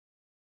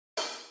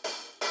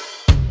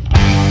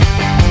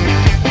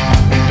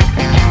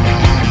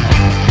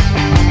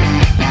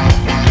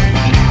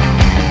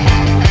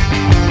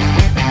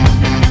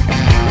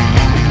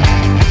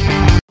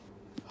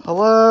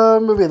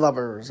movie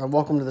lovers, and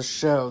welcome to the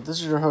show.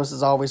 This is your host,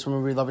 as always, from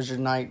Movie Lovers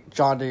Unite,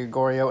 John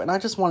DeGregorio, and I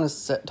just want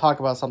to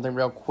talk about something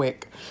real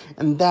quick,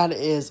 and that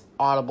is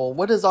Audible.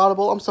 What is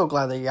Audible? I'm so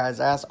glad that you guys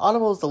asked.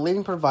 Audible is the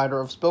leading provider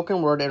of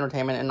spoken word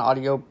entertainment and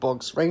audio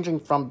books, ranging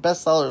from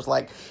bestsellers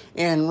like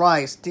Anne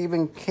Rice,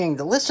 Stephen King.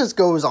 The list just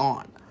goes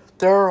on.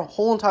 Their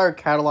whole entire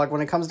catalog,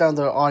 when it comes down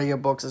to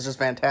audiobooks, is just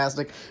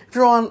fantastic. If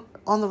you're on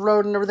the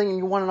road and everything and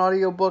you want an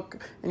audiobook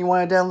and you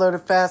want to download it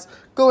fast,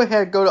 go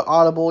ahead, go to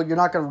Audible. You're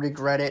not going to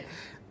regret it.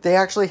 They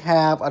actually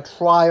have a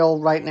trial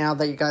right now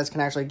that you guys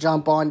can actually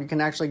jump on. You can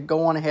actually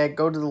go on ahead,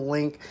 go to the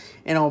link,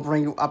 and it'll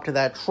bring you up to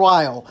that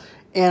trial.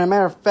 And a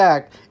matter of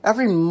fact,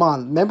 every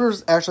month,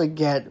 members actually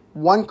get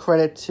 1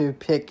 credit to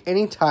pick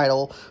any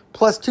title,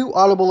 plus 2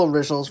 Audible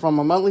originals from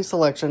a monthly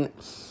selection,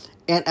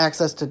 and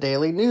access to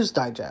daily news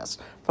digests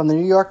from the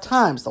New York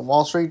Times, the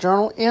Wall Street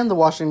Journal, and the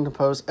Washington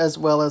Post, as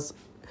well as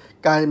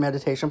guided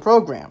meditation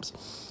programs.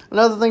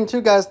 Another thing too,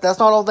 guys, that's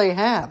not all they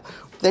have.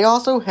 They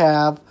also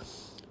have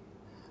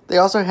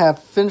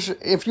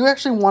if you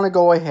actually want to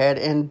go ahead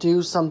and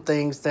do some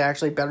things to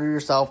actually better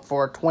yourself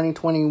for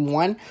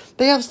 2021,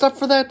 they have stuff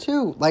for that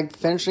too, like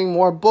finishing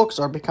more books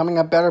or becoming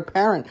a better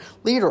parent,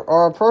 leader,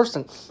 or a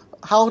person.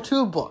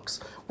 How-to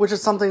books, which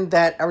is something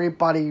that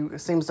everybody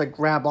seems to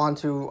grab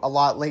onto a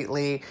lot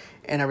lately,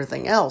 and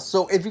everything else.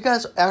 So if you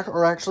guys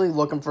are actually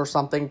looking for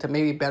something to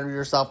maybe better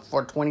yourself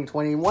for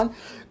 2021,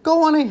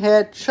 go on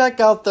ahead, check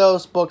out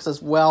those books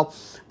as well.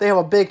 They have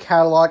a big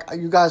catalog.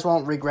 You guys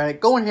won't regret it.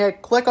 Go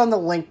ahead, click on the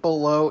link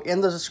below in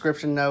the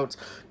description notes.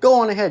 Go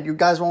on ahead. You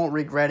guys won't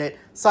regret it.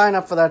 Sign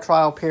up for that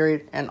trial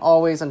period. And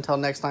always, until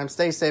next time,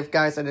 stay safe,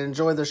 guys, and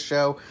enjoy the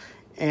show.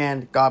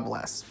 And God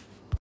bless.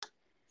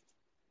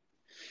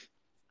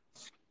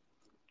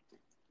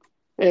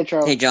 Hey,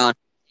 Charles. Hey, John.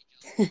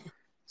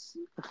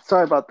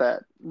 Sorry about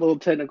that. Little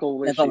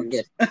technical issues. That's all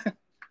good.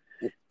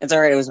 It's all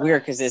right. It was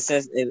weird because it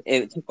says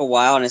it took a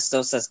while and it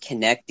still says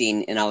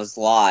connecting, and I was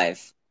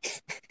live.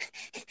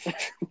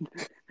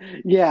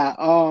 Yeah.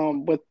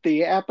 With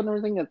the app and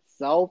everything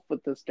itself,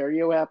 with the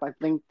stereo app, I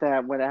think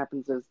that what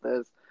happens is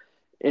this: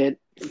 it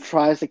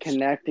tries to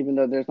connect even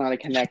though there's not a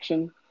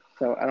connection.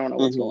 So I don't know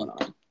what's going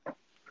on.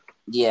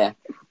 Yeah.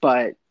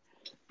 But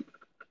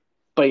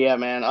yeah,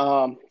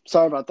 man.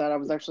 Sorry about that. I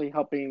was actually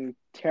helping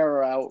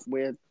Tara out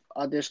with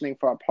auditioning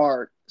for a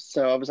part,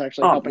 so I was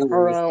actually helping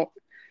her out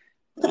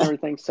and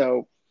everything.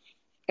 So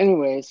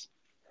anyways,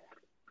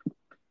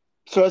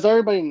 so as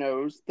everybody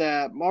knows,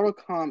 that Mortal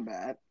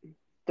Kombat,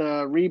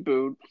 the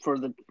reboot for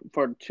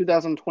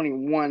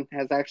 2021,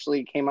 has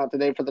actually came out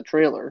today for the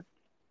trailer.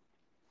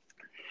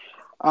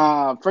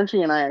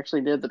 Frenchie and I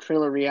actually did the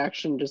trailer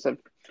reaction just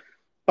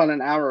about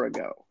an hour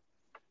ago,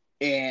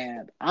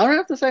 and I don't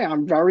have to say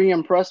I'm very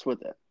impressed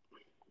with it.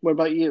 What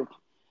about you?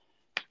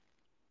 It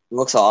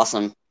looks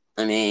awesome.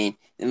 I mean,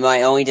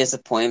 my only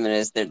disappointment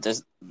is that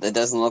it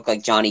doesn't look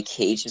like Johnny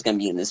Cage is going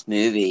to be in this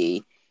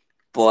movie.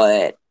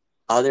 But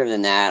other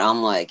than that,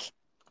 I'm like,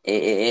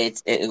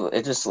 it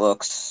just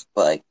looks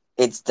like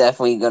it's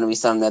definitely going to be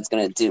something that's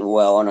going to do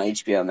well on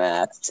HBO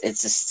Max.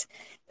 It's just,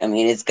 I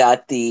mean, it's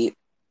got the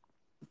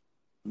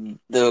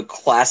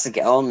classic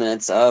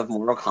elements of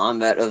Mortal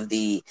Kombat, of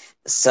the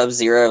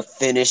Sub-Zero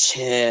finish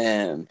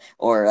him,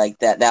 or like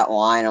that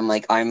line. I'm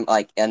like,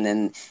 and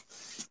then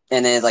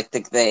like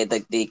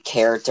the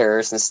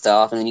characters and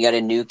stuff, and then you got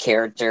a new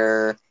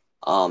character,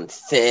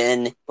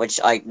 Finn, which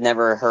I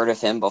never heard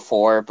of him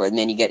before, but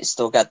then you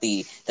still got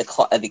the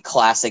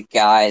classic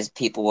guys,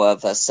 people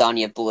of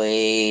Sonya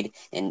Blade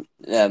and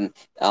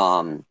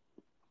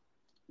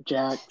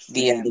Jax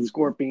and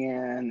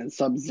Scorpion and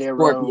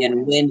Sub-Zero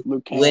and Lin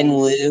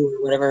Lu,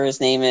 whatever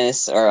his name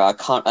is, or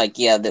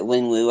the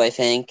Lin Lu, I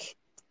think,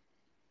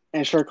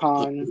 and Shao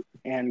Kahn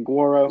and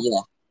Goro.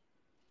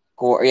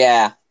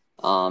 Yeah,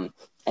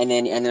 and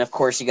then of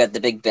course you got the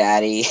big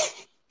baddie.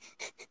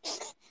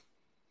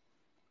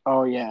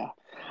 Oh yeah,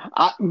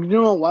 you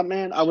know what,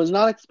 man? I was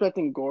not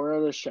expecting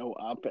Goro to show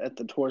up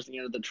towards the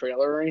end of the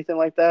trailer or anything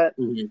like that.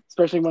 Mm-hmm.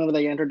 Especially whenever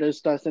they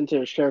introduced us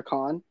into Shao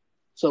Kahn.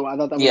 So I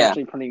thought that was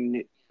actually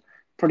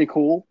pretty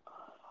cool.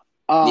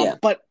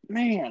 But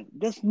man,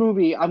 this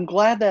movie, I'm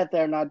glad that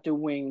they're not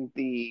doing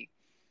the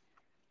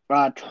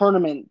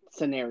tournament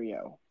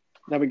scenario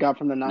that we got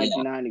from the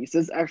 1990s.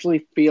 This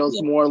actually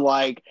feels more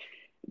like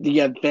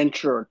the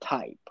adventure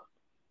type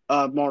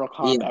of Mortal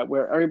Kombat,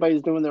 where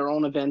everybody's doing their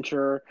own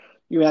adventure.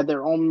 You had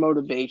their own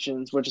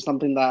motivations, which is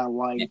something that I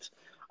liked.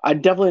 I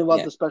definitely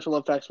loved the special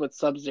effects with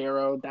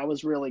Sub-Zero. That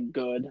was really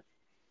good.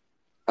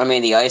 I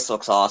mean, the ice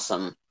looks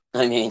awesome.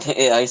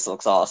 The ice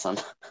looks awesome.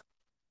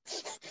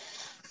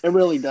 It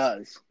really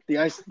does. The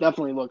ice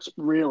definitely looks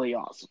really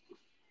awesome.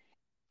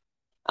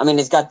 I mean,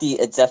 it's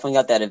definitely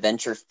got that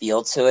adventure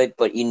feel to it,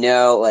 but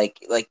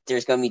like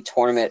there's gonna be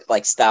tournament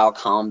like style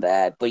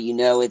combat, but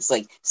it's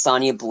like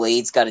Sonya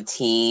Blade's got a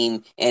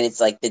team, and it's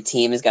like the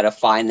team has got to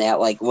find out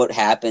like what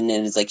happened,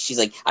 and it's like she's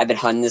like, I've been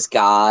hunting this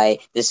guy,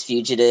 this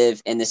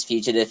fugitive, and this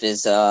fugitive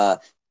is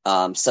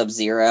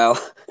Sub-Zero.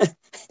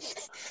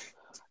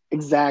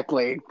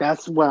 Exactly.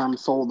 That's what I'm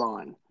sold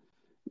on.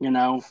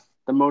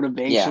 The the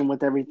motivation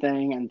with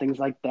everything and things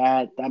like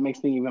that. That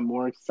makes me even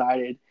more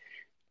excited.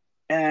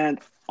 And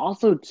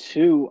also,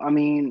 too, I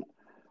mean,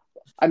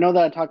 I know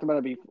that I talked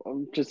about it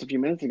just a few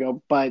minutes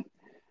ago, but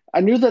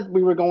I knew that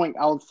we were going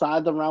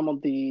outside the realm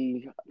of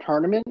the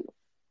tournament.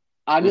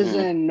 I just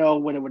didn't know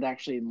what it would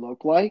actually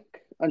look like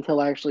until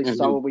I actually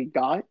saw what we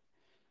got.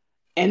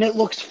 And it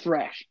looks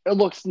fresh. It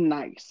looks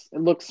nice.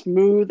 It looks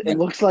smooth. It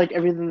looks like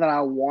everything that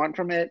I want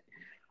from it.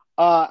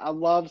 I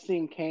love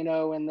seeing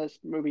Kano in this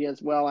movie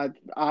as well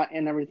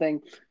and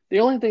everything. The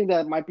only thing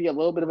that might be a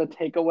little bit of a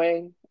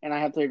takeaway, and I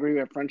have to agree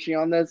with Frenchie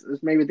on this,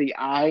 is maybe the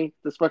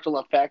special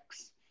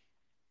effects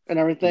and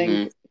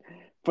everything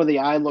for the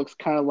eye looks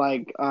kind of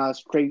like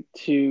straight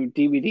to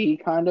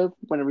DVD kind of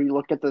whenever you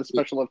look at the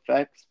special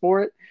effects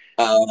for it.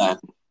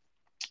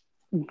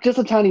 Just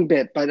a tiny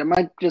bit, but it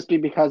might just be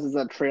because it's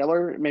a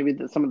trailer. Maybe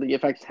some of the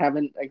effects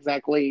haven't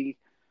exactly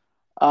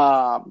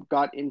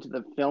got into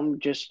the film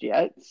just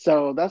yet.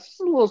 So that's just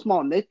a little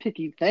small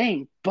nitpicky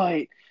thing.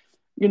 But,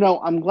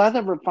 I'm glad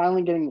that we're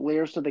finally getting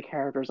layers to the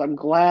characters. I'm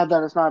glad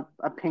that it's not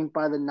a paint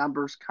by the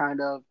numbers kind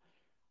of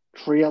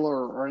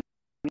trailer or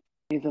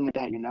anything like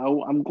that,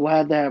 I'm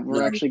glad that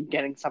we're actually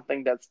getting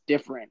something that's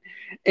different.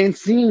 And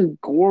seeing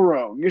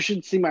Goro, you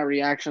should see my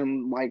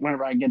reaction like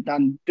whenever I get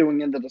done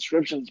doing in the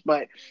descriptions,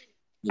 but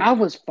I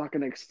was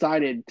fucking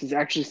excited to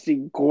actually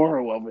see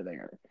Goro over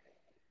there.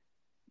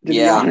 To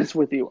be honest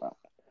with you.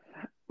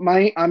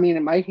 My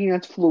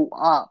hands flew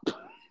up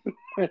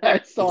when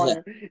I saw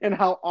it and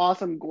how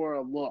awesome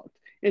Goro looked.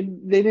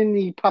 And they didn't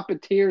need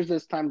puppeteers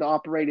this time to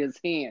operate his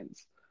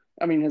hands.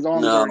 His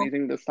arms or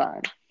anything this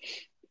time.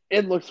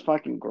 It looks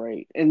fucking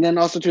great. And then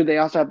also, too, they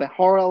also have the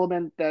horror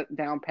element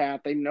down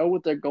pat. They know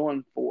what they're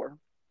going for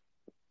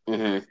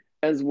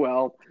as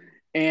well.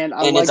 And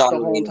I like the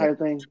whole entire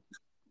thing.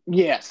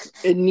 Yes,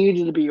 it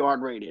needed to be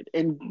R-rated.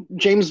 And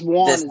James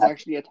Wan is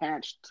actually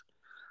attached.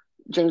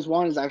 James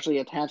Wan is actually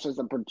attached as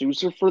a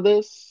producer for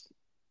this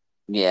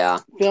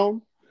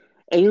film.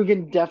 And you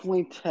can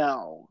definitely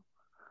tell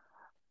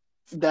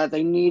that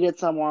they needed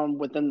someone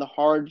within the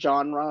horror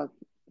genre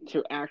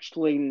to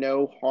actually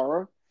know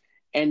horror.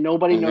 And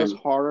nobody knows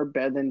horror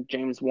better than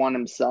James Wan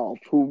himself,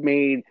 who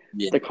made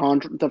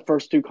the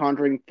first two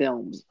Conjuring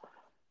films.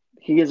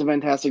 He does a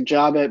fantastic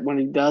job at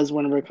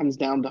whenever it comes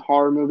down to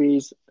horror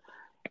movies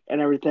and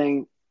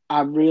everything.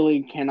 I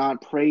really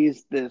cannot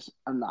praise this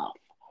enough.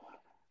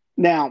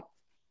 Now,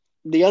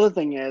 the other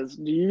thing is,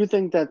 do you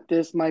think that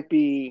this might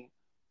be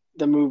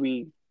the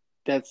movie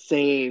that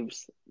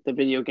saves the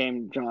video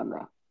game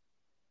genre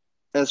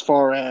as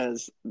far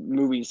as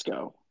movies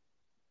go?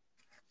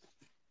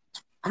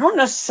 I don't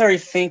necessarily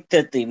think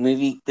that the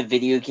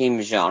video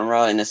game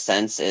genre, in a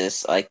sense,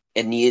 is like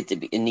it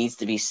needs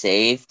to be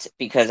saved,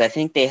 because I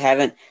think I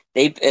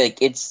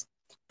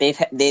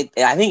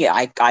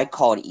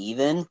call it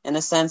even, in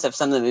a sense, of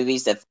some of the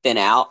movies that've been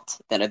out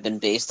that have been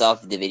based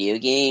off of the video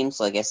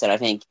games. Like I said, I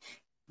think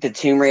the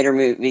Tomb Raider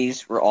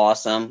movies were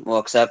awesome, well,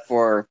 except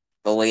for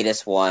the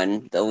latest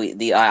one.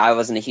 I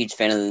wasn't a huge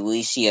fan of the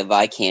Alicia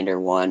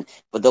Vikander one,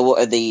 but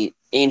the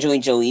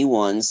Angelina Jolie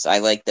ones, I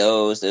like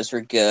those. Those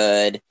were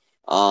good.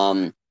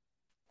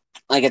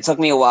 Like, it took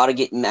me a while to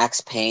get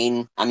Max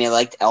Payne. I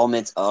liked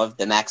elements of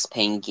the Max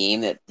Payne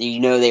game that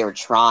they were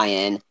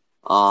trying.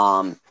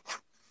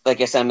 Like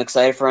I said, I'm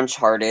excited for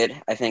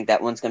Uncharted. I think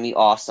that one's gonna be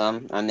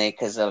awesome.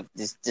 Because of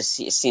just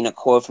seeing a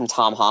quote from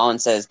Tom Holland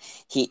says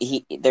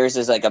there's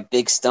this like a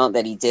big stunt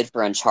that he did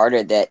for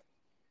Uncharted that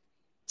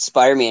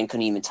Spider-Man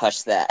couldn't even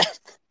touch that.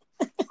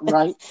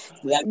 Right.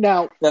 That's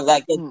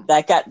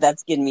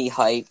getting me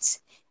hyped.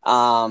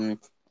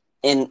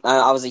 And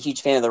I was a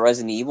huge fan of the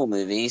Resident Evil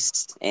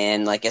movies,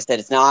 and like I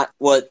said, it's not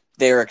what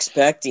they're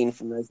expecting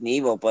from Resident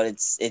Evil, but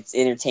it's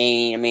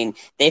entertaining.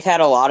 They've had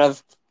a lot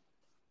of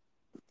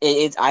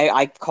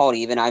I call it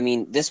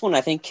even. This one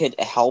I think could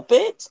help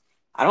it.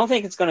 I don't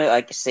think it's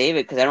gonna save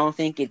it, because I don't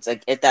think it's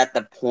it's at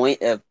the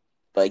point of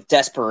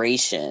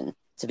desperation,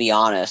 to be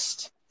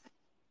honest.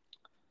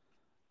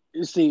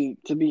 You see,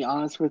 to be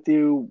honest with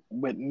you,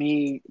 with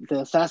me,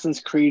 the Assassin's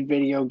Creed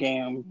video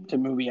game to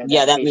movie adaptation.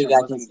 Yeah, that movie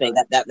I can say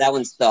that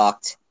one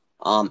sucked.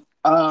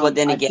 But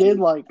then again, I did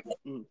like.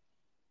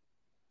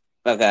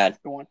 Oh, God.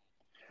 Go on.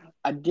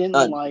 I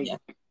didn't like. Yeah.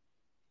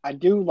 I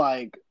do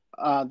like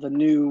the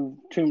new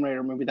Tomb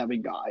Raider movie that we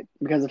got,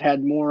 because it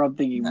had more of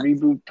the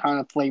reboot kind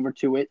of flavor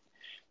to it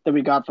that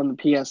we got from the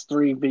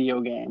PS3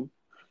 video game.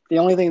 The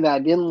only thing that I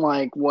didn't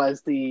like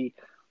was the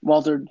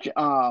Walter.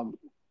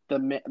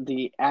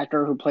 The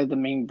actor who played the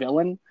main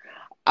villain.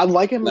 I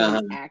like him as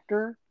an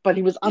actor, but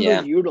he was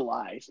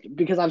underutilized,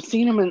 because I've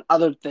seen him in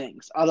other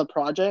things, other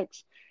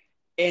projects,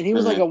 and he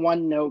was like a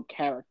one-note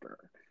character.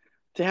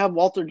 To have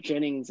Walter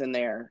Jennings in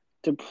there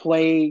to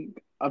play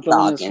a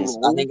villainous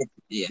role.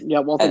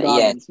 Walter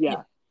Goggins.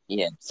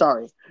 Yeah.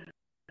 Sorry.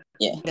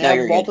 Yeah. To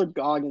have Walter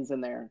Goggins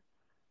in there,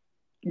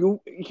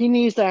 he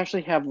needs to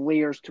actually have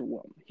layers to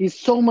him. He's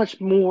so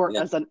much more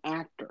as an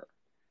actor.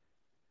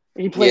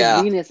 He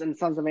played Venus in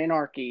Sons of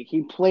Anarchy.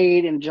 He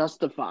played in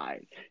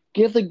Justified.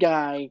 Give the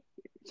guy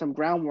some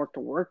groundwork to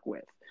work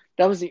with.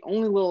 That was the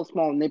only little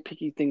small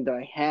nitpicky thing that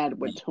I had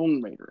with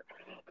Tomb Raider.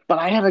 But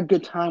I had a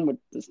good time with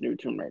this new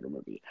Tomb Raider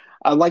movie.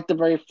 I liked the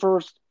very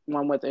first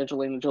one with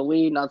Angelina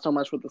Jolie, not so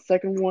much with the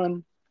second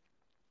one.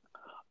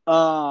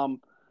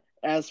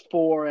 As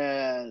for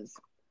as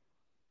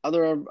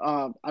other,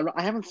 I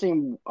haven't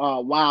seen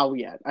WoW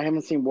yet. I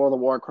haven't seen World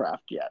of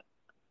Warcraft yet.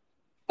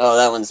 Oh,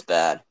 that one's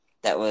bad.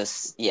 That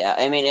was, yeah.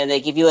 I mean, and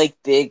they give you like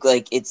big,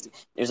 like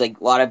there's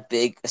like a lot of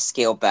big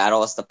scale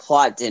battles. The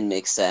plot didn't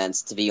make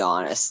sense, to be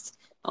honest.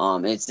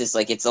 It's just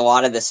like it's a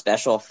lot of the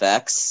special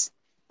effects.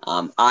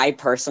 I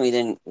personally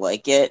didn't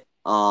like it.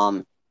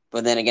 But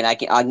then again,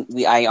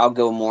 I'll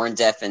go more in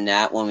depth in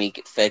that when we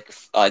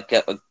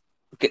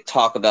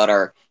talk about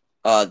our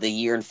the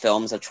year in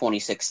films of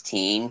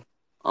 2016.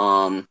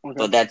 Okay.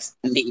 But that's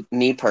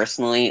me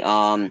personally.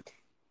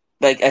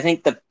 Like I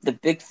think the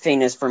big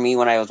thing is for me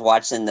when I was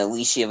watching the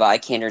Alicia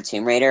Vikander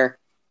Tomb Raider,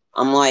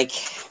 I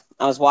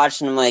was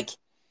watching. I'm like,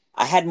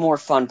 I had more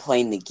fun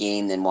playing the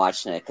game than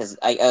watching it because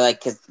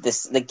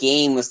the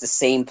game was the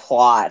same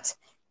plot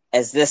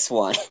as this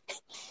one,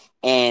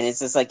 and it's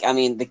just like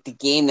the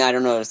game. I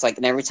don't know. It's like,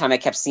 and every time I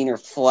kept seeing her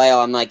flail,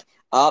 I'm like,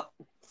 up.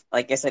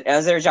 Like I said,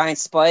 is there a giant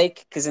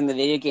spike? Because in the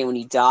video game, when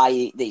you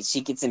die,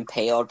 she gets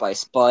impaled by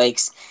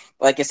spikes.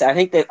 Like I said, I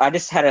think that I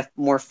just had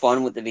more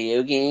fun with the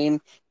video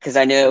game because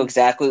I know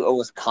exactly what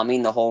was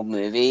coming the whole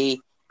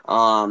movie.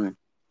 But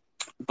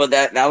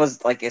that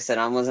was, like I said,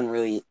 I wasn't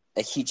really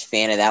a huge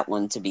fan of that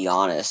one, to be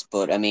honest.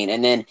 But I mean,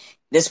 and then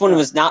this one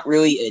was not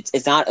really.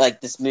 It's not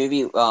like this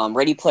movie.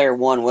 Ready Player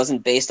One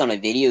wasn't based on a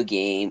video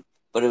game,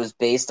 but it was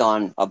based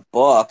on a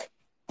book.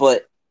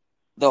 But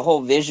the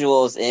whole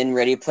visuals in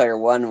Ready Player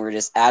One were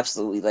just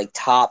absolutely like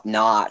top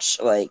notch.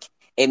 Like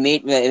it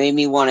made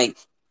me want to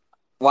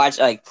watch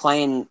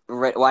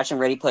watching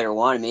Ready Player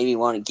One. It made me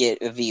want to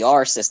get a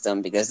VR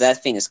system because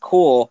that thing is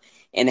cool,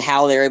 and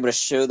how they're able to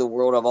show the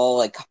world of all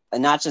like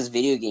not just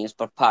video games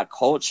but pop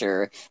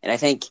culture. And I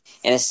think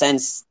in a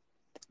sense,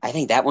 I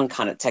think that one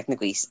kind of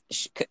technically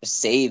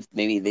saved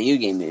maybe video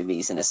game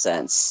movies in a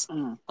sense.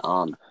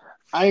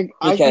 I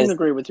can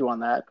agree with you on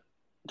that.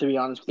 To be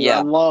honest with you,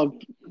 I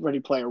loved Ready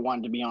Player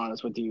One. To be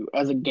honest with you,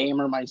 as a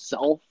gamer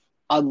myself,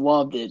 I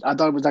loved it. I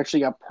thought it was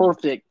actually a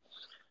perfect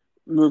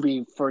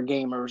movie for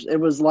gamers. It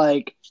was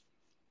like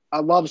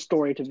a love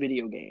story to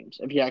video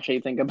games, if you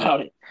actually think about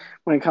it,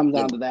 when it comes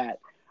down to that.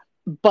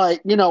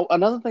 But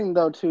another thing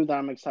though too that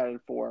I'm excited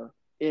for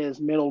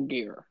is Metal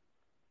Gear,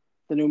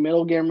 the new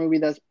Metal Gear movie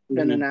that's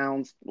been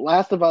announced.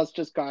 Last of Us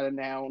just got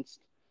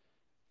announced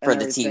for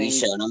the TV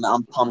show, and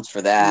I'm pumped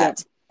for that.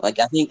 Yep. Like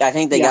I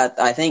think they got.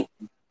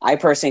 I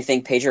personally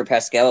think Pedro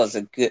Pascal is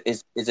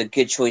a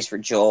good choice for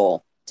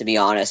Joel. To be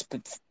honest,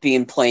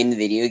 being playing the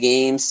video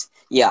games,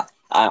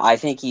 I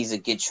think he's a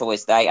good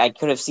choice. I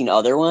could have seen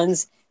other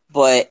ones,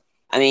 but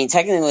I mean,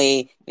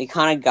 technically, we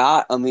kind of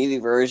got a movie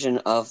version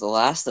of The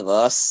Last of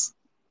Us,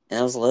 and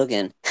that was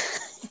Logan.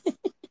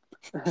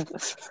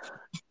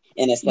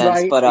 In a sense,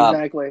 right, but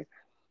exactly.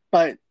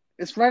 But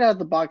it's right out of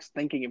the box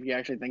thinking if you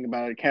actually think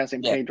about it,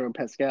 casting Pedro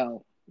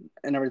Pascal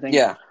and everything.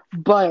 Yeah.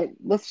 But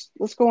let's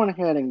go on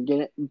ahead and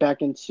get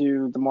back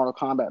into the Mortal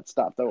Kombat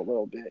stuff though a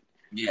little bit.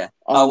 Yeah.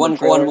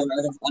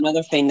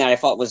 Another thing that I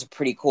thought was a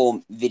pretty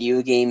cool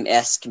video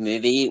game-esque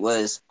movie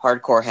was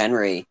Hardcore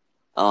Henry.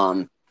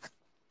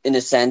 In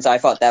a sense, I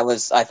thought that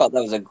was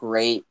a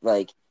great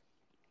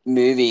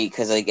movie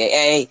because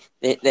if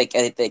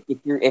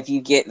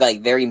you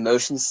get very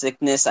motion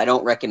sickness, I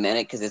don't recommend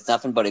it because it's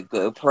nothing but a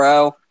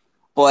GoPro.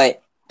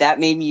 But that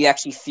made me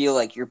actually feel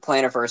like you're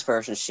playing a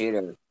first-person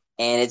shooter.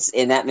 And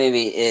that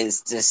movie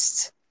is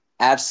just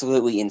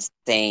absolutely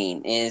insane.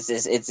 And it's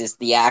just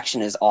the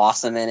action is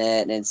awesome in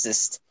it, and it's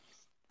just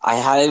I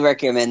highly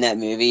recommend that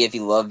movie if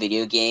you love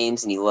video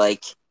games and you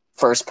like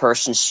first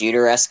person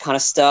shooter-esque kind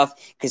of stuff,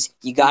 because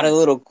you got a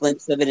little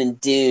glimpse of it in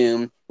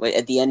Doom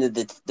at the end of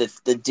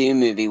the Doom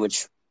movie,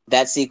 which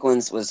that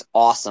sequence was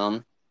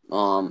awesome.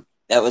 That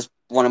was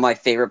one of my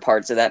favorite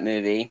parts of that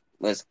movie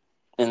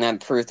and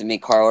that proved to me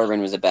Carl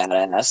Urban was a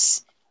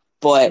badass.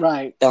 But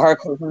the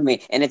Hardcore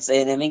Henry, and I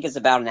think it's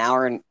about an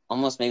hour and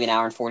almost maybe an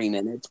hour and 40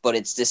 minutes, but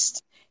it's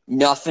just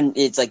nothing.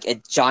 It's like a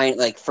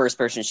giant first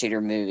person shooter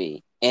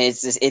movie, and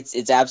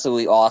it's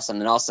absolutely awesome.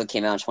 It also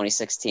came out in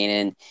 2016,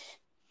 and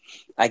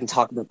I can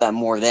talk about that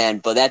more then.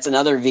 But that's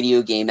another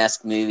video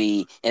game-esque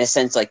movie in a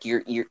sense. Like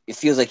it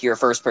feels like you're a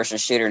first person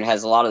shooter, and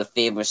has a lot of the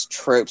famous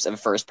tropes of a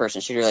first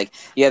person shooter. Like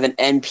you have an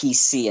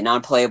NPC, a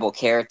non-playable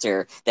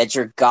character that's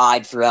your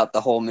guide throughout the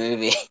whole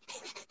movie,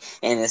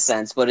 in a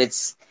sense. But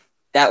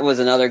that was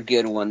another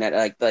good one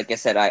that, like I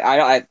said,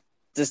 I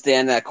just to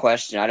end that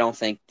question, I don't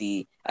think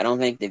the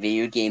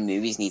video game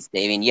movies need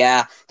saving.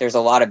 Yeah, there's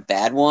a lot of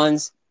bad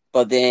ones,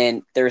 but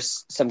then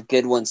there's some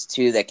good ones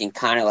too that can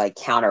kind of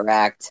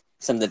counteract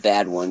some of the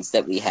bad ones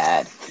that we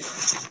had.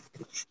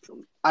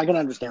 I can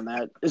understand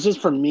that. It's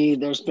just for me,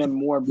 there's been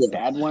more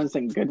bad ones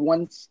than good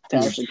ones to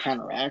actually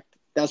counteract.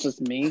 That's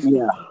just me.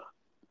 Yeah.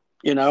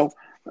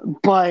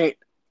 But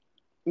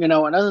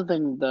another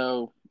thing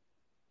though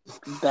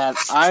that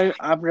I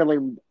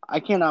I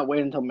cannot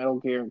wait until Metal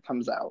Gear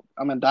comes out.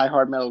 I'm a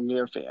diehard Metal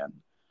Gear fan,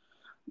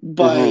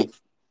 but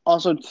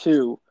also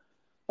too,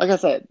 like I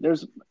said,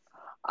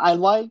 I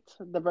liked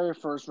the very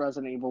first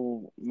Resident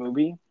Evil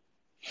movie.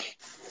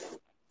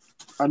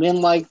 I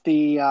didn't like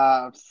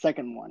the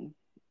second one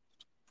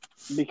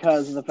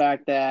because of the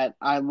fact that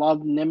I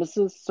love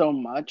Nemesis so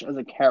much as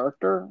a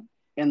character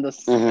in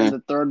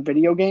the third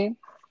video game.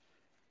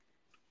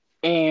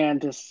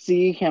 And to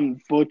see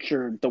him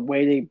butchered the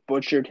way they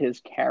butchered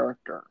his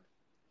character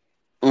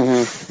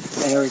and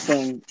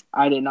everything,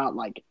 I did not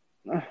like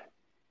it.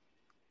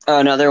 Oh,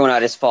 another one I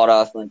just fought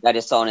off. Like, I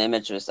just saw an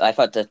image. I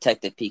thought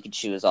Detective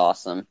Pikachu was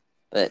awesome,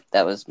 but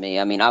that was me.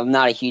 I mean, I'm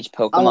not a huge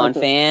Pokemon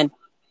fan.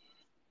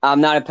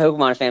 I'm not a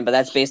Pokemon fan, but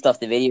that's based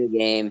off the video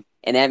game.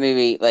 And that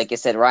movie, like I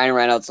said, Ryan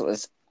Reynolds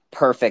was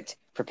perfect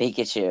for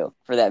Pikachu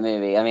for that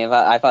movie. I mean,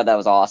 I thought that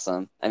was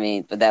awesome. I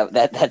mean, but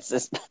that's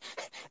just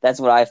that's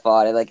what I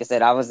thought. And like I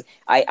said,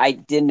 I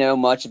didn't know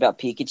much about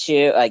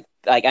Pikachu. Like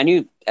I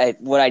knew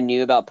what I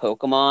knew about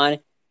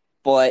Pokemon,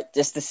 but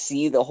just to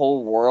see the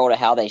whole world of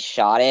how they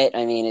shot it,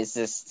 I mean, it's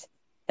just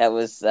that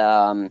was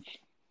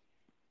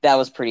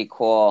pretty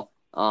cool.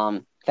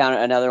 Found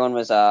another one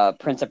was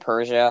Prince of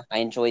Persia. I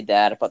enjoyed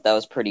that. I thought that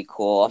was pretty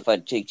cool. I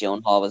thought Jake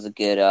Gyllenhaal was a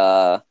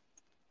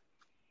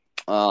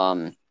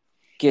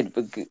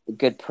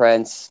good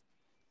prince.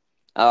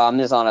 I'm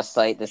just on a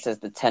site that says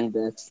the 10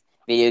 best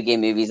video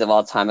game movies of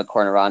all time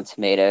according to Rotten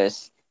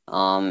Tomatoes.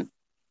 I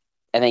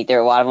think a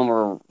lot of them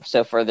were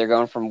so far they're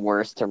going from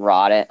worst to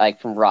rotten,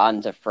 like from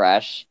rotten to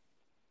fresh.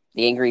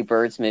 The Angry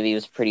Birds movie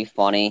was pretty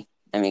funny.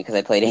 I mean, because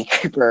I played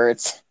Angry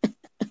Birds.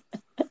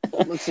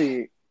 Let's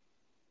see.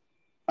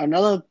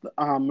 Another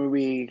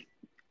movie.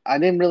 I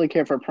didn't really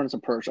care for Prince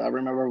of Persia. I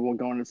remember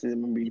going to see the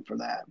movie for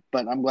that,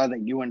 but I'm glad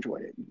that you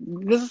enjoyed it.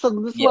 This is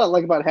what I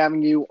like about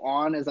having you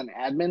on as an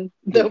admin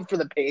for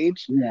the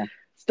page. Yeah.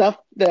 Stuff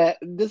that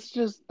this is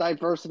just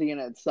diversity in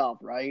itself,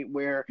 right?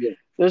 Where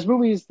there's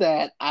movies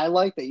that I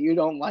like that you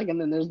don't like, and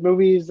then there's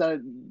movies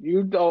that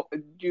you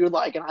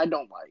like and I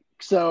don't like.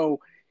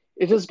 So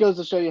it just goes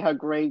to show you how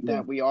great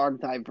that we are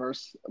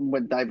diverse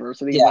with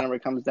diversity whenever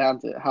it comes down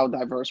to how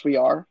diverse we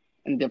are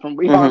and different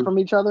we are from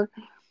each other.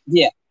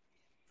 Yeah.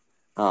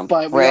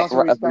 But we also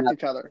respect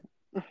each other.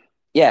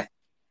 Yeah.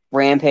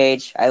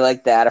 Rampage. I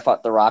like that. I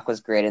thought The Rock was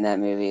great in that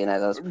movie, and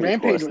that was pretty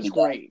Rampage cool was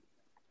great.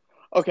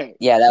 Okay.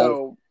 Yeah,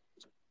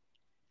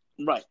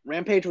 right.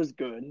 Rampage was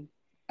good.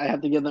 I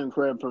have to give them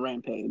credit for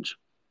Rampage.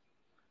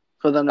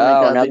 For them to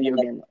make a video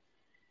game.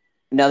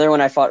 Another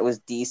one I thought was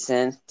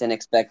decent. Didn't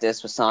expect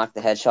this was Sonic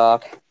the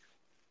Hedgehog.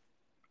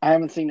 I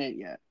haven't seen it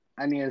yet.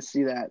 I need to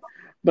see that.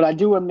 But I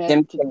do admit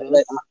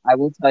this. I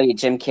will tell you,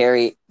 Jim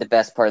Carrey, the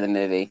best part of the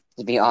movie.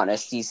 To be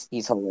honest, he's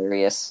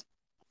hilarious.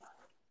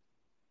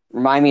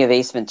 Remind me of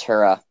Ace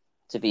Ventura,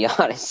 to be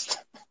honest.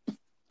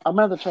 I'm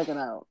gonna have to check it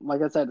out.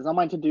 Like I said, it's on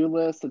my to-do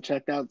list to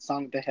check out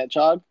Sonic the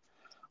Hedgehog.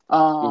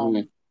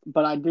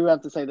 But I do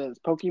have to say this: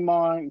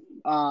 Pokemon,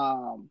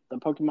 the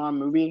Pokemon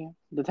movie,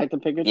 Detective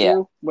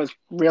Pikachu, was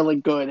really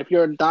good. If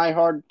you're a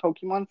diehard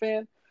Pokemon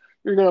fan,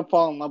 you're gonna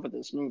fall in love with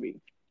this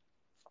movie.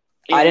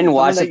 I didn't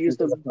watch it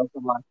because of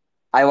Pokemon.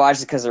 I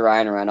watched it because of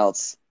Ryan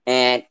Reynolds,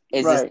 and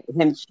it's just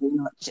him.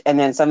 And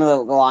then some of the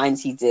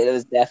lines he did, it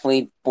was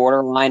definitely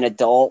borderline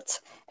adult,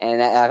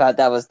 and I thought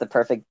that was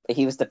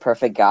he was the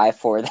perfect guy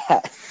for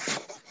that.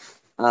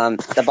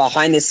 The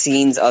behind the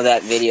scenes of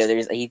that video,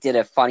 he did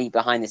a funny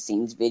behind the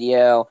scenes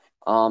video,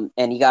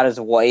 and he got his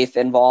wife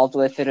involved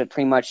with it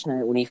pretty much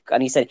when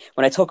he said,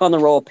 when I took on the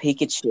role of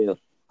Pikachu,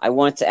 I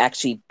wanted to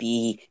actually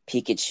be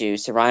Pikachu.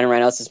 So Ryan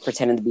Reynolds is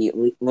pretending to be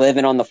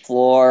living on the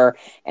floor,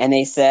 and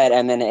they said,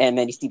 and then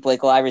you see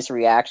Blake Lively's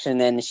reaction,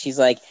 and she's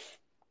like,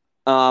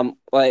 and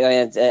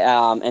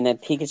then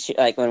Pikachu,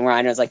 like when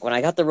Ryan was like, when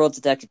I got the role of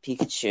Detective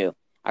Pikachu,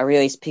 I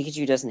realized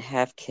Pikachu doesn't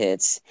have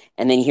kids,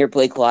 and then you hear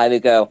Blake Lively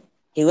go,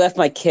 he left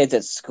my kids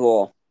at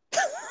school.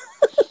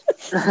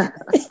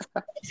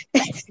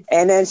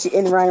 And then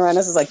Ryan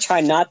Reynolds is like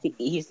trying not to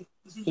eat.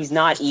 He's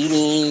not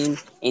eating,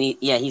 and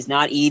he's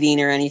not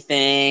eating or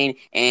anything.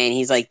 And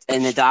he's like,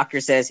 and the doctor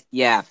says,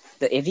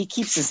 if he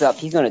keeps this up,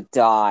 he's gonna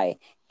die.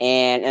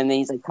 And then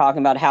he's like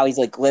talking about how he's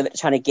like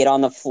trying to get on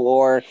the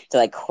floor to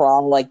like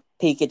crawl like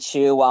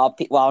Pikachu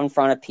while in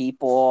front of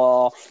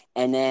people.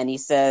 And then he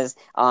says,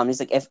 he's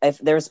like, if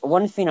there's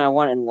one thing I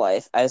want in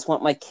life, I just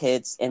want my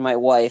kids and my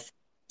wife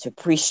to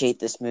appreciate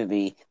this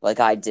movie like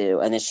I do.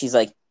 And then she's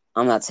like,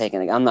 I'm not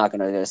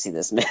gonna go see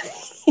this movie.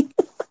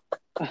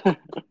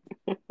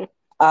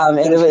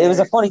 It was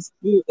a funny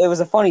spoof. It was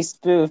a funny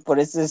spoof, but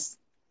it's just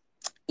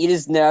you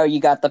just know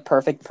you got the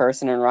perfect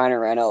person in Ryan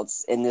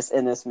Reynolds in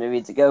this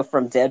movie to go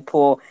from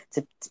Deadpool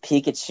to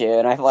Pikachu.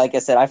 And like I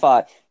said, I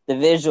thought the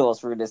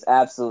visuals were just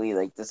absolutely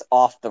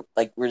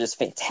were just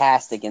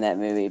fantastic in that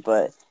movie.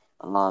 But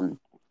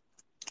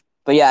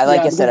yeah,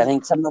 I said, I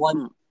think some of the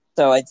ones.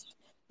 So it's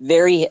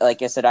very,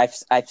 like I said,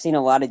 I've seen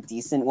a lot of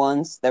decent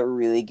ones that were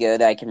really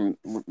good that I can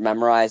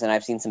memorize, and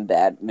I've seen some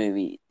bad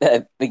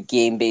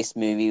game-based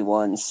movie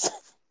ones.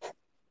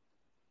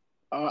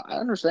 I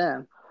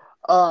understand.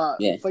 But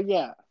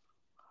yeah.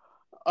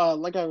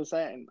 like I was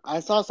saying, I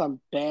saw some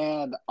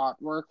bad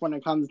artwork when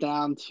it comes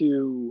down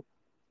to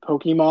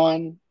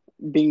Pokemon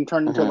being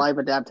turned into live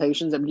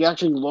adaptations. If you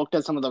actually looked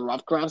at some of the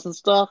rough drafts and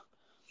stuff,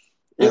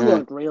 it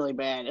looked really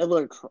bad. It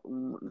looked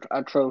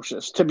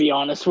atrocious, to be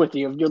honest with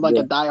you. If you're like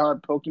a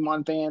diehard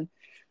Pokemon fan,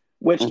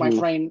 which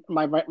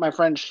my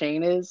friend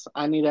Shane is,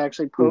 I need to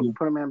actually put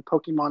him in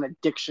Pokemon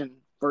Addiction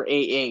for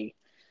AA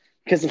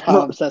because of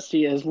how obsessed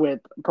he is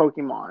with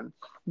Pokemon.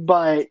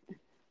 But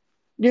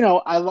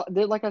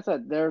like I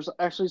said, there's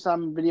actually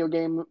some video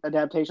game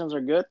adaptations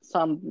are good,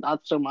 some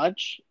not so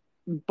much.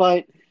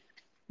 But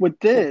with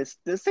this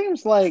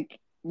seems like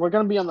we're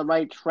going to be on the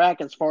right track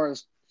as far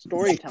as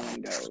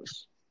storytelling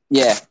goes.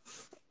 Yeah.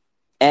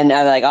 And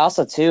like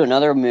also too,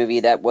 another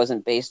movie that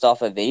wasn't based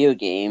off a video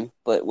game,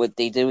 but what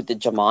they did with the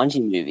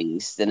Jumanji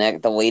movies, the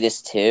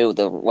latest two,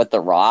 with The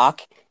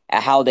Rock,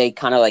 how they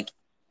kind of like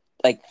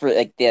for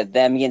like them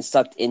getting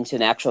sucked into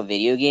an actual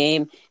video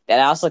game,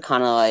 that also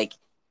kind of like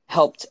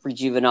helped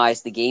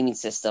rejuvenize the gaming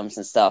systems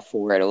and stuff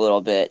for it a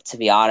little bit, to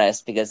be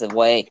honest, because of the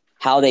way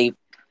how they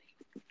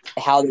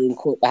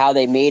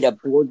made a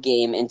board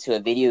game into a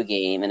video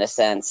game in a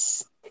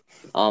sense.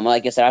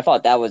 Like I said, I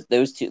thought that was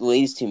these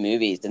two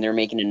movies, and they're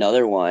making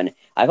another one.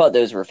 I thought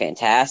those were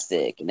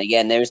fantastic. And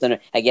again,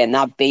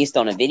 not based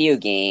on a video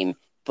game,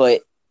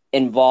 but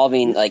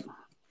involving like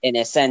in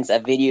a sense a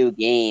video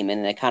game,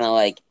 and it kind of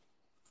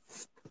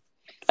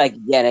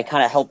it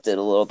kind of helped it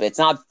a little bit. It's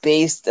not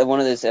based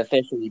one of those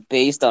officially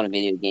based on a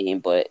video game,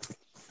 but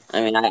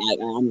I mean,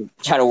 I'm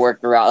trying to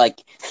work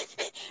around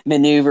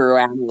maneuver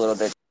around a little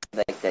bit,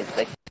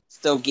 like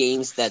still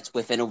games that's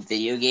within a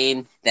video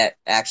game that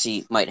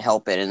actually might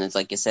help it. And it's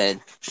like I said,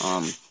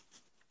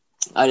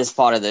 I just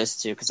thought of those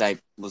two because I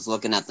was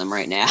looking at them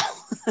right now.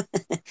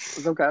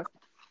 It's okay.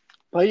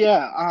 But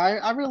yeah,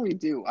 I really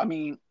do. I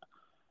mean,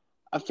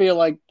 I feel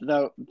like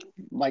the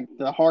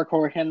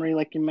Hardcore Henry,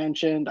 like you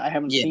mentioned, I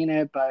haven't seen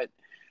it, but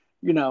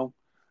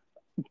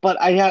but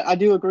I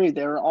do agree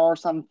there are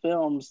some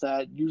films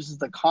that uses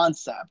the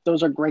concept.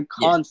 Those are great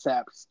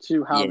concepts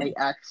to how they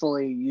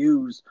actually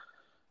use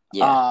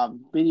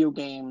video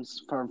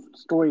games for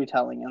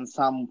storytelling in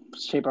some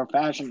shape or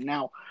fashion.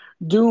 Now,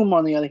 Doom,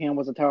 on the other hand,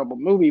 was a terrible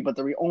movie, but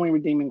the only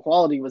redeeming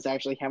quality was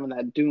actually having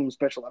that Doom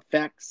special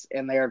effects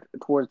in there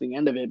towards the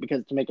end of it,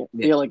 because to make it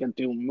feel like a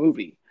Doom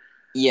movie.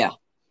 Yeah.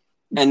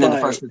 And then the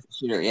first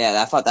shooter,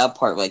 I thought that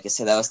part, like I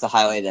said, that was the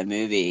highlight of that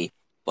movie.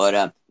 But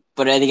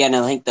again,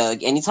 I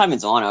think anytime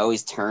it's on, I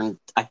always turn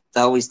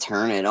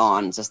it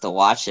on just to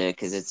watch it,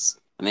 because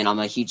I'm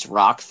a huge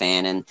Rock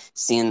fan, and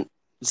seeing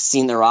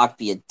The Rock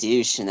be a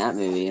douche in that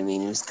movie, I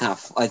mean, it was kind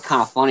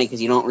of funny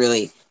because you don't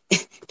really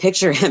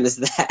picture him as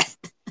that.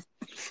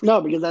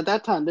 No, because at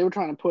that time they were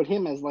trying to put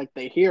him as like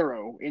the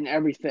hero in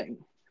everything.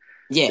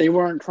 Yeah, they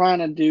weren't trying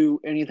to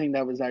do anything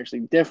that was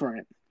actually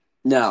different.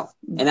 No,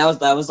 and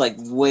that was like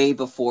way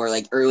before,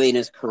 like early in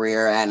his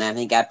career, and I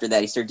think after that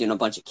he started doing a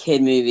bunch of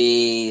kid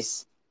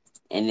movies,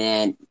 and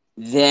then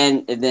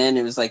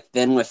it was like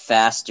then with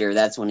Faster,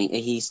 that's when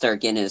he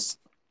started getting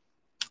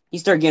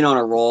on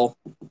a roll,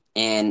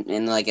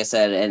 and like I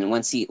said, and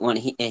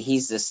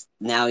he's this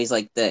now he's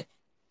like the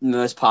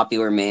most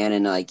popular man,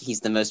 and like he's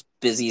the most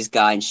busiest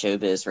guy in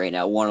showbiz right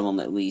now, one of them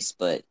at least,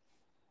 but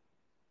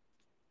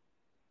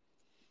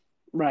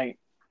right.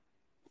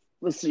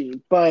 Let's see,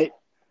 but.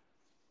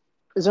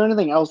 Is there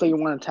anything else that you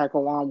want to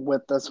tackle on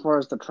with as far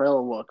as the trailer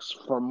looks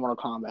for Mortal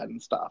Kombat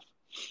and stuff?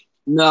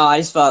 No, I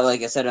just thought,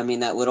 like I said, I mean,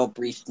 that little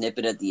brief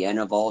snippet at the end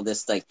of all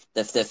this, like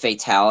the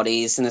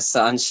fatalities in the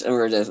sun,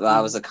 that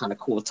was a kind of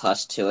cool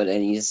touch to it,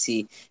 and you just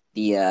see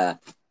the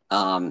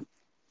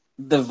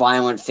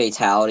violent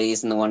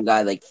fatalities, and the one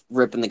guy like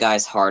ripping the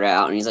guy's heart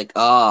out, and he's like,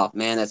 "Oh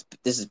man,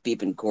 this is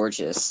beeping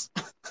gorgeous."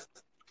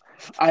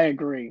 I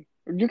agree.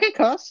 You can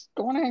cuss.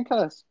 Go on ahead and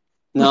cuss.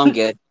 No, I'm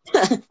good.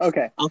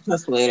 Okay, I'll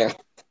cuss later.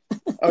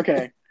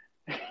 Okay.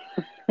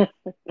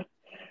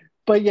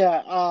 But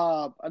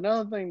yeah,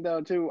 another thing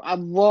though too, I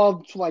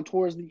loved like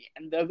towards the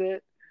end of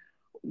it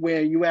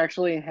where you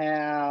actually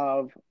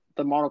have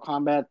the Mortal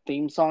Kombat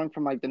theme song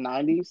from like the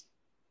 90s,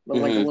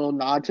 like a little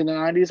nod to the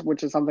 90s,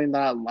 which is something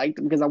that I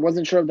liked because I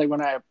wasn't sure if they were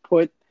gonna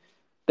put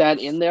that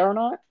in there or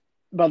not,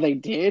 but they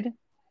did.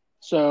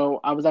 So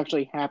I was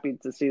actually happy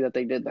to see that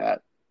they did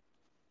that.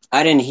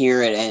 I didn't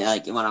hear it, and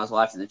like when I was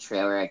watching the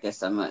trailer, I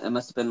guess it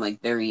must have been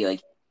like very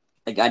like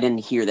I didn't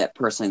hear that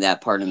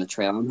part in the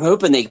trailer. I'm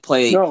hoping they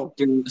play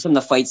during some of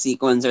the fight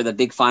sequence or the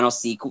big final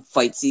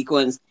fight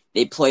sequence.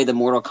 They play the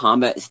Mortal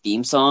Kombat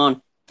theme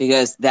song,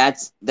 because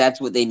that's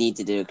what they need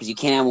to do, because you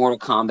can't have Mortal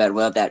Kombat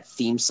without that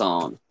theme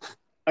song.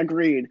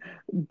 Agreed.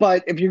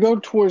 But if you go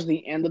towards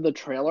the end of the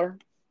trailer,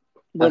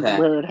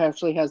 where it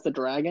actually has the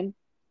dragon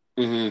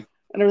and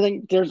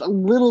everything, there's a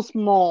little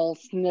small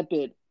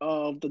snippet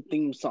of the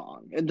theme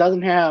song. It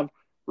doesn't have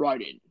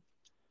Raiden,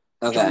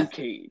 John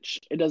Cage.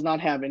 It does not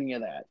have any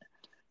of that.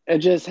 It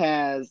just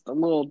has the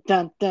little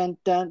dun dun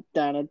dun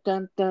dun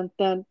dun dun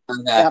dun.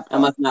 Okay, I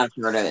must not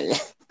have heard of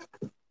it.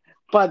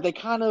 But they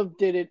kind of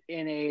did it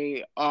in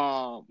a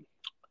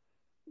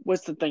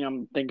what's the thing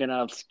I'm thinking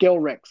of? Skill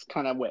Rick's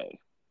kind of way.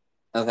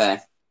 Okay.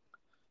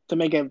 to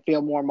make it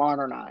feel more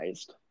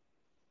modernized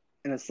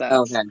in a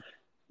sense. Okay.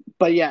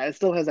 But yeah, it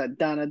still has that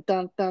dun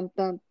dun dun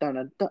dun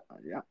dun dun.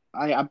 Yeah,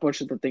 I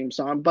butchered the theme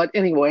song, but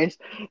anyways,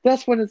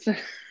 that's what it's.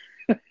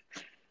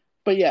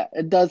 But yeah,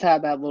 it does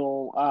have that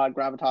little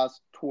gravitas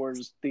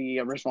towards the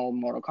original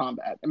Mortal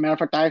Kombat. As a matter of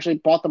fact, I actually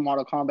bought the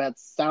Mortal Kombat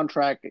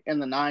soundtrack in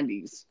the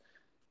 '90s.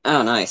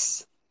 Oh,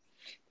 nice.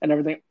 And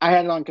everything. I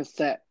had it on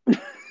cassette.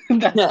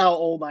 That's how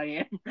old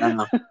I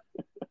am.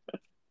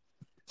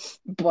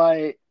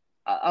 But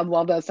I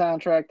love that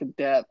soundtrack to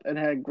death. It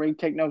had great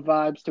techno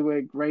vibes to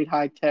it, great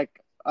high tech,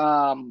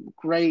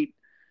 great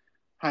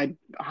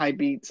high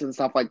beats and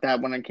stuff like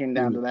that. When it came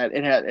down to that,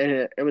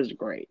 it was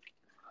great.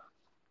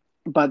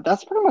 But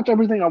that's pretty much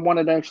everything I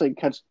wanted to actually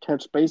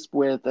touch base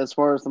with as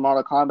far as the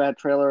Mortal Kombat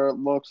trailer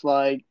looks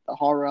like, the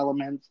horror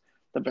elements,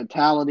 the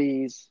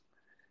fatalities,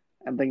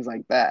 and things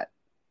like that.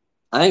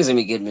 I think it's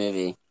gonna be a good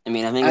movie. I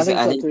mean, I think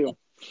so too.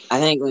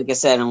 I think, like I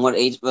said, and what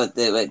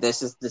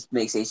this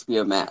makes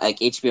HBO Max, like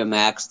HBO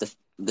Max,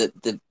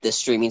 the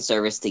streaming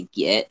service to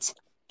get,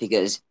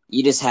 because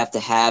you just have to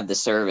have the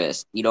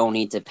service. You don't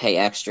need to pay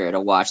extra to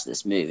watch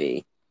this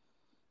movie.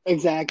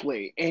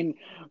 Exactly. And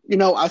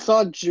I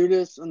saw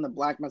Judas and the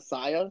Black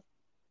Messiah,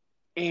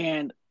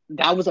 and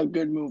that was a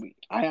good movie.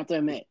 I have to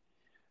admit,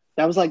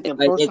 that was like the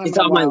first time it's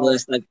in a on my while.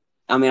 list. Like,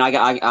 I mean,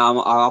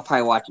 I'll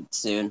probably watch it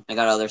soon. I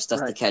got other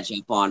stuff to catch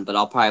up on, but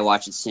I'll probably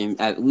watch it soon,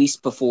 at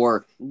least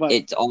before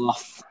it's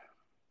off.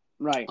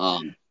 Right.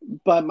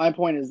 But my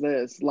point is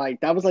this: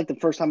 like, that was like the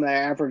first time that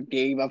I ever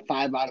gave a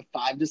 5 out of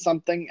 5 to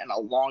something in a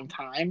long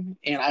time,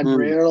 and I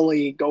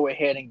rarely go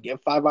ahead and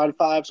give 5 out of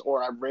 5s,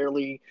 or I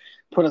rarely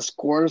put a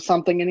score to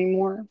something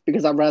anymore,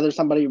 because I'd rather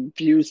somebody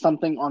view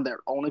something on their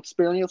own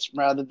experience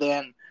rather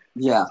than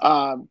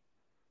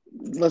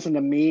listen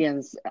to me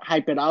and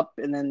hype it up,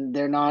 and then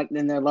they're not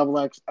in their level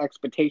of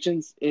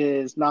expectations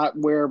is not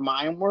where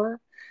mine were.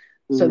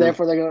 So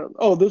therefore they go,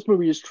 oh, this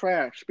movie is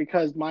trash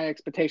because my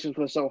expectations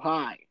were so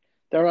high.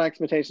 Their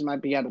expectations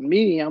might be at a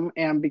medium,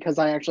 and because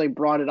I actually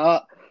brought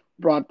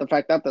the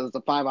fact up that it's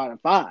a 5 out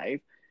of 5,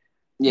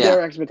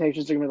 their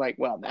expectations are gonna be like,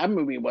 well, that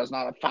movie was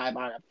not a 5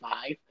 out of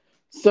 5.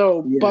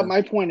 So, but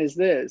my point is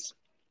this: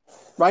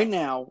 right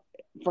now,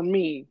 for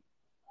me,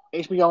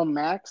 HBO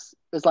Max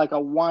is like a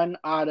 1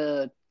 out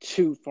of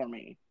 2 for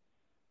me.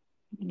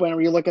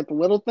 Whenever you look at the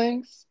little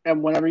things,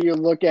 and whenever you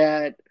look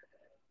at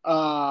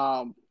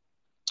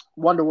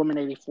Wonder Woman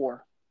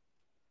 84.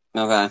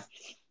 Okay.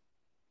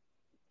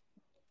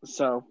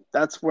 So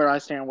that's where I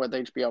stand with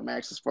HBO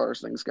Max as far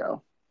as things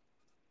go.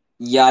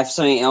 Yeah, I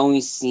think I've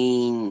only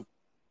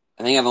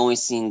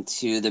seen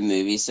 2 of the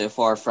movies so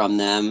far from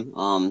them.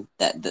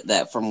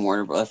 That from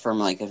Warner, from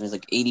like, it was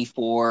like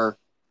 84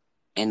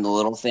 and the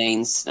little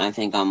things. And I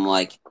think I'm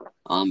like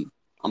I'm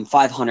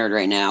 500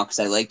 right now because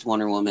I liked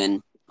Wonder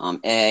Woman.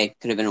 Could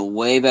have been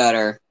way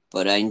better,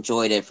 but I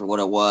enjoyed it for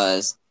what it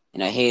was,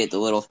 and I hated the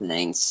little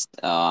things.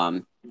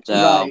 So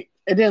right.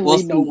 It didn't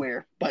lead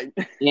nowhere, but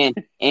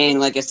and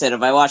like I said,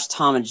 if I watch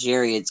Tom and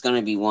Jerry, it's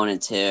gonna be 1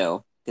 and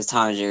 2 because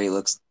Tom and Jerry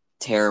looks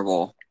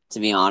terrible, to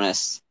be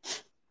honest.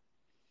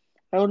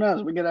 Who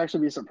knows? We could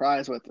actually be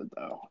surprised with it,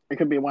 though. It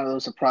could be one of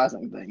those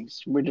surprising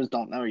things. We just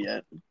don't know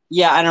yet.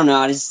 Yeah, I don't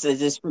know. It's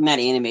just from that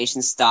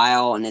animation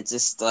style, and it's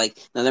just like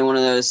another one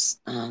of those.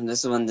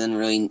 This one didn't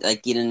really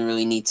like. You didn't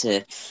really need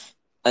to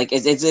like.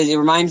 It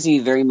reminds me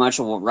very much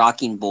of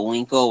Rocky and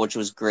Bullwinkle, which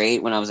was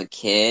great when I was a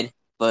kid.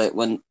 But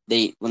when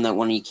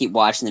you keep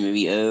watching the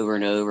movie over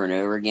and over and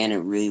over again, it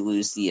really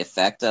loses the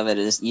effect of it.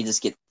 You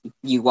just get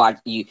you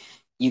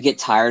get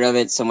tired of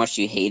it so much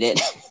you hate it.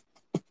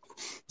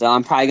 So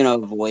I'm probably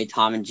gonna avoid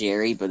Tom and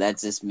Jerry, but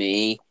that's just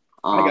me.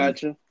 I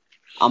got you.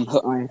 I'm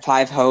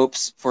 5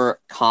 hopes for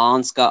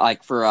Kong,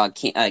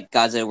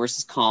 Godzilla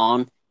versus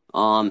Kong.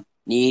 I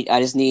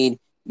just need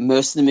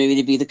most of the movie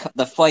to be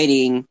the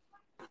fighting,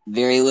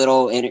 very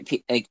little, and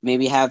like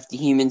maybe have the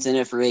humans in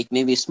it for like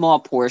maybe a small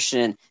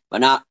portion, but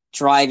not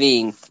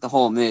driving the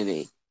whole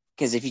movie.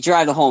 Because if you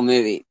drive the whole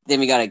movie, then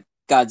we got a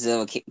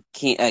Godzilla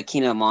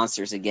King of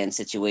Monsters again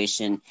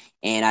situation,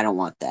 and I don't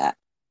want that.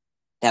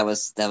 That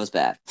was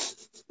bad.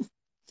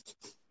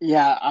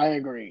 Yeah, I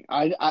agree.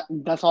 I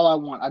that's all I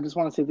want. I just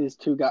want to see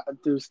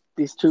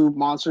these two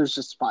monsters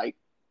just fight,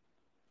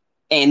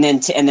 and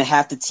then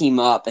have to team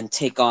up and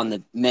take on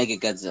the Mega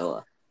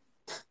Godzilla.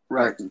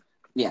 Right.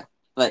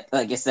 But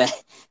like I said,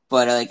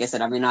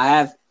 I mean, I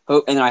have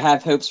hope, and I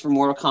have hopes for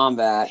Mortal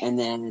Kombat, and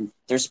then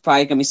there's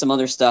probably gonna be some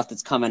other stuff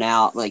that's coming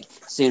out like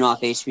soon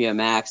off HBO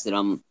Max that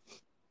I'm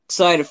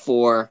excited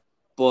for.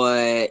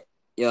 But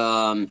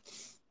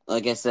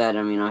like I said,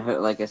 I mean, I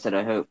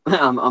hope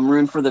I'm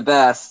rooting for the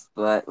best,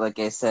 but like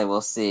I said,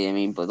 we'll see. I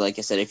mean, but like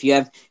I said, if you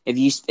have if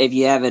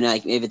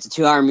it's a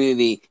 2-hour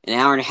movie, an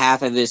hour and a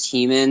half of it is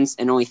humans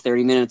and only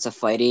 30 minutes of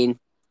fighting,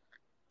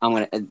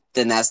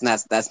 then that's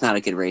not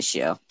a good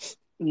ratio.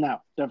 No,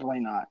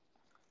 definitely not.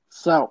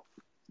 So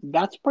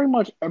that's pretty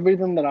much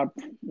everything that I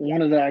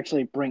wanted to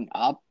actually bring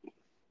up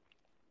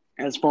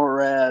as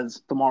far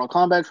as the Mortal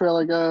Kombat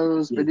trailer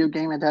goes, video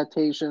game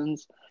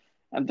adaptations,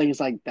 and things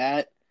like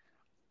that.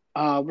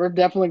 We're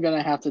definitely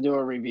gonna have to do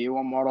a review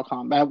on Mortal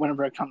Kombat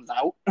whenever it comes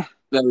out.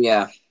 Oh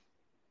yeah,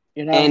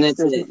 And it's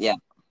it. Yeah.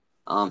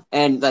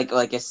 And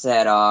like I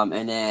said,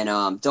 and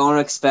then don't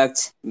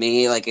expect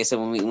me, like I said,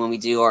 when we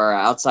do our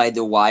Outside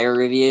the Wire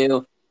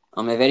review,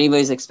 if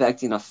anybody's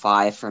expecting a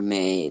 5 from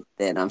me,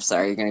 then I'm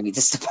sorry, you're gonna be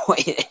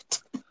disappointed.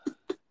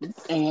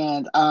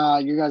 And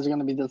you guys are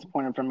gonna be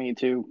disappointed from me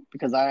too,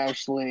 because I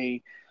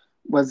actually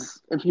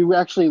if you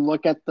actually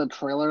look at the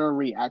trailer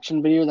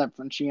reaction video that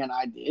Frenchie and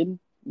I did,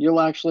 you'll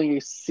actually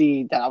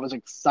see that I was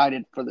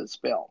excited for this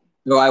film.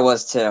 No, I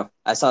was too.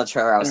 I saw the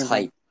trailer, I was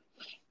hyped.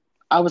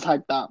 I was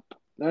hyped up.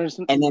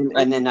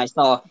 And then I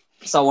saw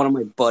one of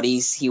my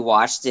buddies. He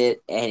watched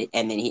it, and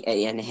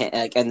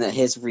then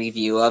his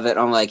review of it.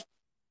 I'm like,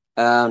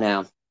 oh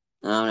no,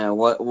 I don't know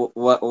what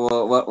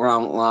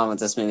wrong with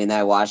this movie. And then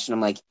I watched it.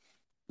 I'm like,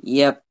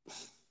 yep,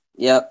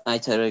 I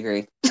totally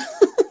agree.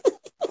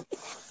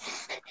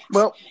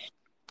 Well,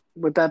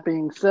 with that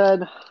being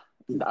said,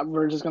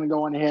 we're just going to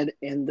go on ahead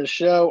and end the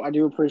show. I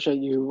do appreciate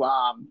you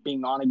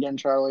being on again,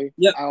 Charlie.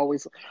 Yep. I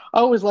always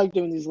like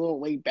doing these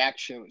little laid back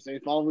shows. They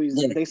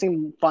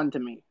seem fun to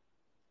me.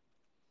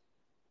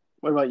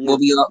 What about you?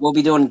 We'll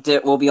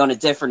be on a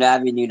different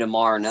avenue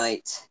tomorrow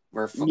night.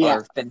 We're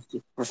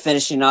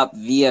finishing up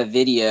via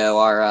video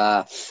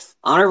our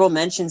honorable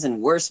mentions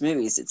and worst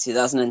movies of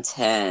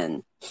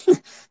 2010.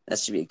 That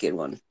should be a good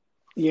one.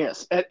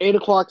 Yes, at 8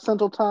 o'clock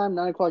Central Time,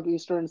 9 o'clock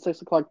Eastern,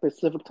 6 o'clock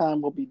Pacific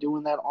Time. We'll be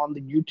doing that on the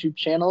YouTube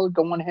channel.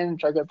 Go on ahead and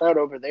check us out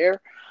over there.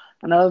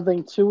 Another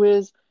thing, too,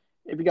 is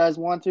if you guys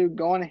want to,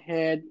 go on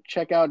ahead,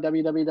 check out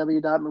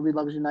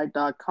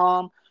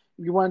www.movieloversunite.com.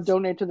 If you want to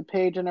donate to the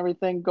page and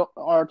everything,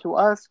 or to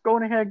us, go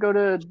on ahead, go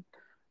to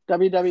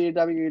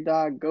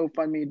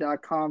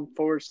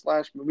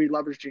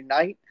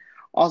www.gofundme.com/movieloversunite.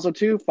 Also,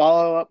 too,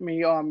 follow up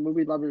me on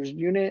Movie Lovers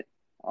Unit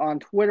on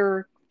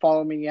Twitter.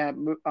 Follow me at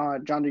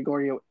John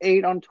DeGorio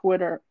 8 on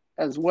Twitter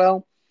as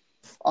well.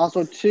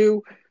 Also,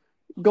 too,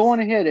 go on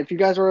ahead. If you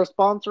guys are a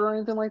sponsor or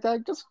anything like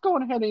that, just go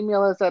on ahead and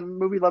email us at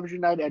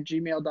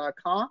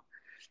movieloversunite@gmail.com.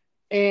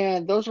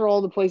 And those are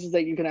all the places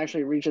that you can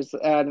actually reach us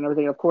at and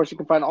everything. Of course, you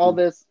can find all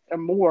this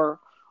and more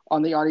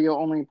on the audio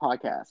only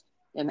podcast.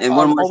 And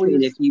one more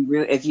thing,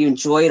 if you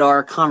enjoyed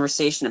our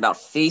conversation about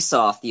Face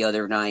Off the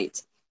other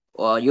night,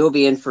 well, you'll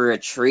be in for a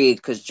treat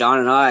because John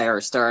and I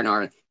are starting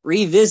our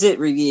revisit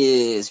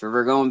reviews where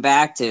we're going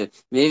back to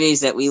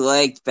movies that we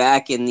liked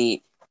back in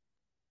the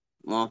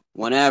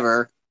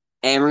whenever,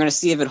 and we're gonna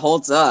see if it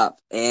holds up.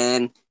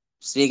 And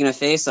speaking of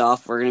Face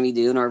Off, we're gonna be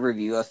doing our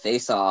review of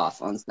Face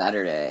Off on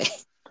Saturday.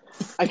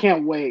 I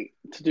can't wait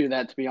to do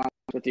that, to be honest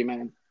with you,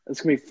 man.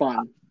 It's gonna be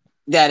fun.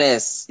 That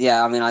is,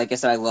 yeah. I mean, like I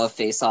said, I love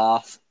Face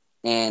Off,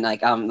 and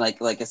like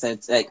I said,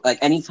 it's like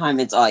anytime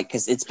it's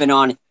because it's been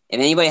on. If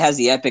anybody has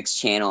the Epix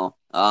channel,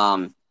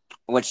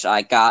 which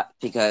I got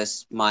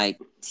because my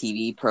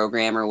TV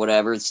program or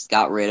whatever just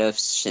got rid of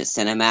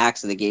Cinemax,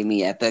 so they gave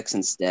me Epix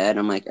instead.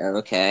 I'm like, oh,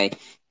 okay.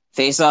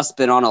 Face Off's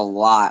been on a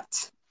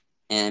lot,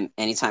 and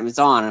anytime it's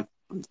on,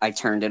 I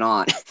turned it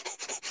on.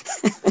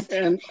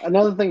 And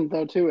another thing,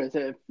 though, too, is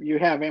if you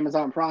have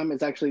Amazon Prime,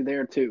 it's actually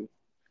there too.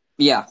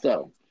 Yeah.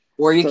 So,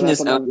 or you can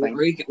just,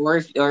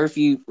 or if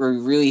you were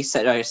really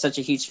such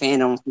a huge fan,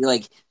 don't feel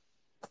like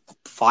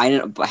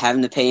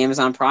having to pay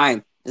Amazon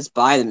Prime, just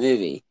buy the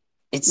movie.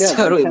 It's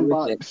totally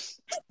worth it.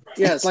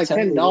 Yeah, it's like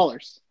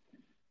 $10.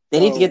 They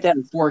need to get that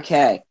in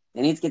 4K.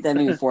 They need to get that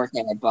movie in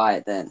 4K. I'd buy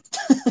it then.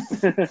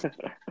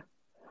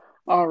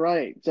 All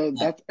right. So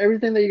that's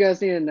everything that you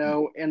guys need to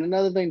know. And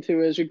another thing,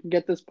 too, is you can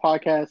get this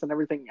podcast and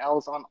everything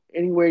else on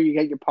anywhere you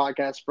get your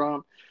podcast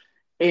from.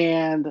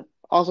 And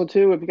also,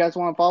 too, if you guys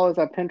want to follow us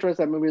at Pinterest,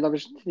 at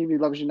TV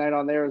Lovers Unite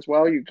on there as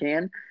well, you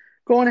can.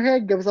 Go on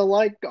ahead, give us a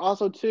like.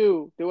 Also,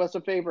 too, do us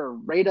a favor,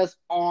 rate us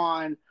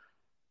on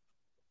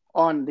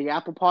the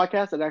Apple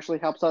Podcast. It actually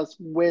helps us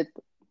with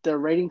the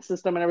rating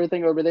system and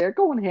everything over there.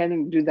 Go on ahead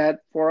and do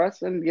that for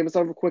us and give us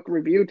a quick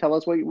review. Tell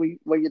us what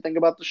you think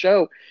about the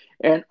show.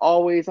 And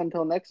always,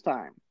 until next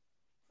time,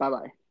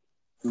 bye-bye.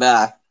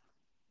 Bye.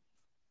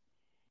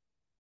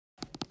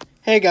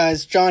 Hey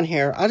guys, John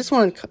here. I just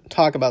want to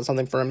talk about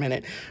something for a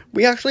minute.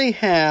 We actually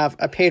have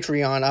a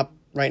Patreon up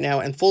right now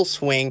in full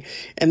swing,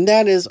 and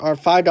that is our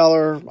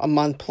 $5 a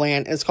month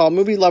plan. It's called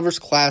Movie Lovers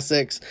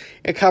Classics.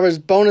 It covers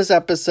bonus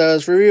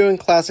episodes, reviewing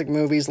classic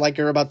movies like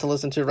you're about to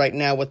listen to right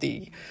now with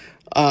the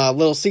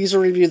Little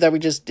Caesar review that we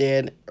just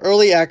did,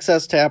 early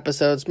access to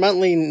episodes,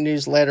 monthly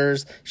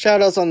newsletters,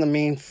 shoutouts on the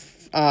main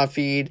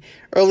feed,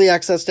 early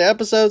access to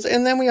episodes,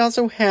 and then we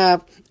also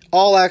have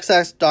all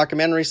access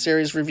documentary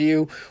series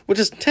review, which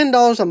is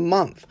 $10 a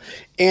month.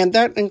 And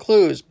that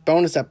includes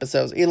bonus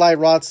episodes, Eli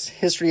Roth's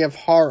History of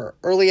Horror,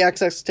 early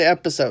access to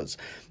episodes,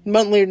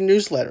 monthly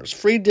newsletters,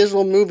 free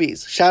digital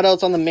movies,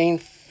 shoutouts on the main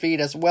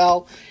feed as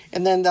well.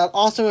 And then that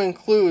also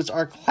includes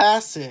our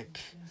classic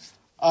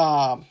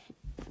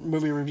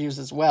movie reviews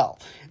as well.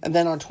 And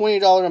then our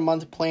 $20 a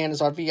month plan is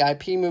our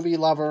VIP Movie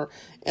Lover,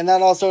 and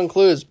that also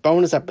includes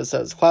bonus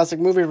episodes, classic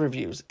movie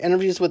reviews,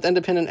 interviews with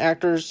independent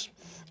actors,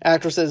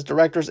 actresses,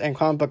 directors, and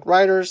comic book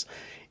writers.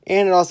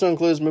 And it also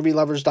includes movie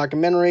lovers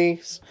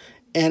documentaries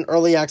and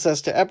early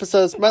access to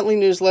episodes, monthly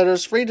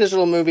newsletters, free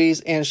digital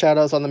movies, and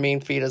shoutouts on the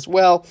main feed as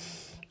well.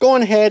 Go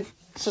on ahead,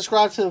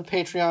 subscribe to the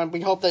Patreon.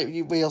 We hope that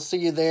we'll see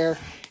you there.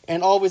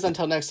 And always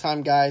until next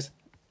time, guys,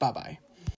 bye-bye.